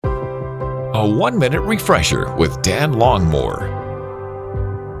A 1-minute refresher with Dan Longmore.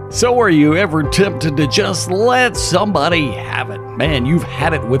 So are you ever tempted to just let somebody have it? Man, you've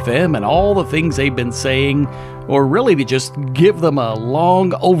had it with them and all the things they've been saying, or really to just give them a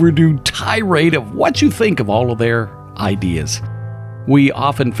long overdue tirade of what you think of all of their ideas. We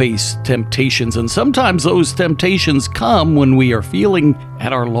often face temptations, and sometimes those temptations come when we are feeling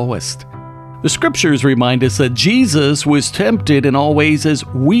at our lowest. The scriptures remind us that Jesus was tempted in all ways as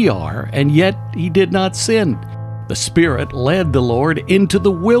we are, and yet he did not sin. The Spirit led the Lord into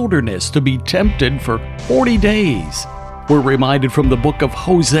the wilderness to be tempted for 40 days. We're reminded from the book of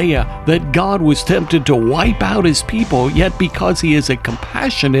Hosea that God was tempted to wipe out his people, yet because he is a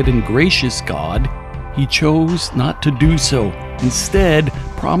compassionate and gracious God, he chose not to do so, instead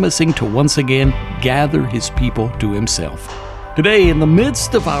promising to once again gather his people to himself. Today, in the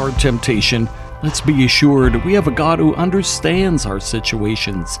midst of our temptation, let's be assured we have a God who understands our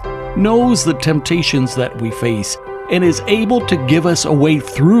situations, knows the temptations that we face, and is able to give us a way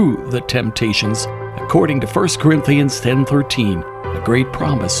through the temptations, according to 1 Corinthians 10:13, a great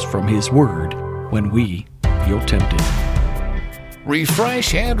promise from his word when we feel tempted.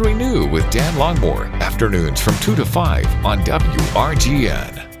 Refresh and renew with Dan Longmore, afternoons from 2 to 5 on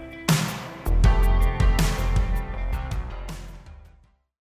WRGN.